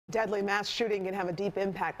Deadly mass shooting can have a deep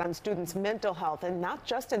impact on students' mental health, and not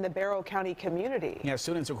just in the Barrow County community. Yeah,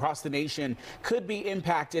 students across the nation could be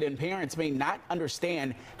impacted, and parents may not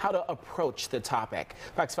understand how to approach the topic.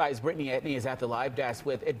 Fox 5's Brittany Etney is at the live desk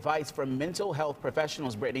with advice from mental health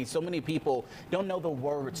professionals. Brittany, so many people don't know the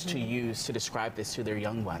words to use to describe this to their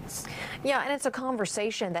young ones. Yeah, and it's a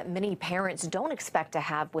conversation that many parents don't expect to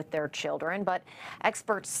have with their children, but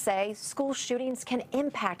experts say school shootings can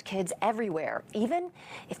impact kids everywhere, even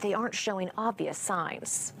if they aren't showing obvious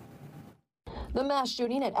signs. The mass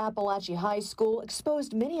shooting at Apalachee High School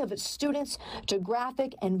exposed many of its students to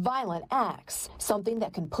graphic and violent acts, something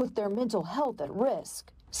that can put their mental health at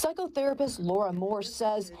risk. Psychotherapist Laura Moore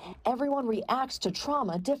says everyone reacts to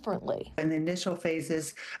trauma differently. In the initial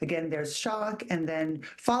phases, again, there's shock, and then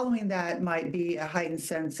following that might be a heightened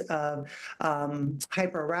sense of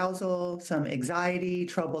hyperarousal, some anxiety,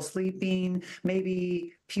 trouble sleeping,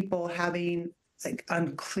 maybe people having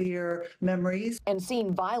unclear memories. And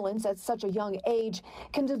seeing violence at such a young age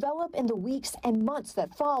can develop in the weeks and months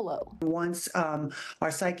that follow. Once our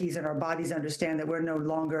psyches and our bodies understand that we're no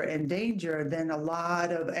longer in danger, then a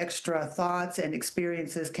lot of extra thoughts and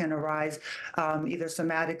experiences can arise, either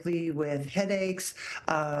somatically with headaches,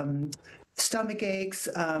 stomach aches,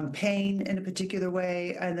 pain in a particular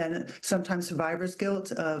way, and then sometimes survivor's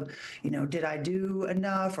guilt of, did I do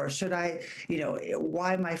enough, or should I,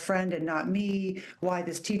 why my friend and not me, why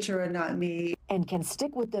this teacher and not me. And can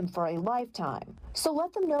stick with them for a lifetime. So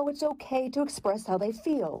let them know it's okay to express how they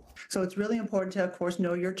feel. So it's really important to, of course,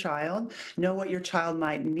 know your child, know what your child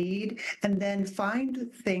might need, and then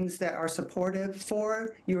find things that are supportive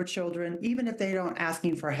for your children, even if they don't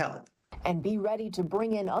asking for help. And be ready to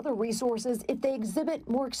bring in other resources if they exhibit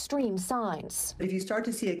more extreme signs. If you start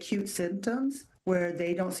to see acute symptoms where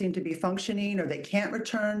they don't seem to be functioning, or they can't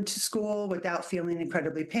return to school without feeling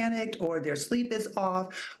incredibly panicked, or their sleep is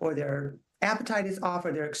off, or their appetite is off,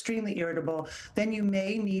 or they're extremely irritable, then you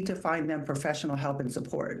may need to find them professional help and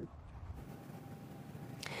support.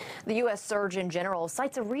 The U.S. Surgeon General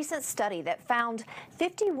cites a recent study that found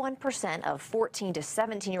 51% of 14 to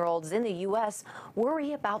 17-year-olds in the U.S.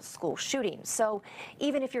 worry about school shootings. So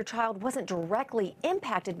even if your child wasn't directly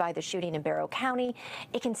impacted by the shooting in Barrow County,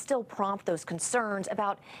 it can still prompt those concerns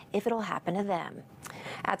about if it'll happen to them.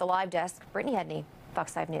 At the live desk, Brittany Edney,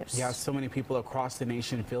 Fox 5 News. Yeah, so many people across the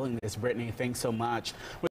nation feeling this. Brittany, thanks so much.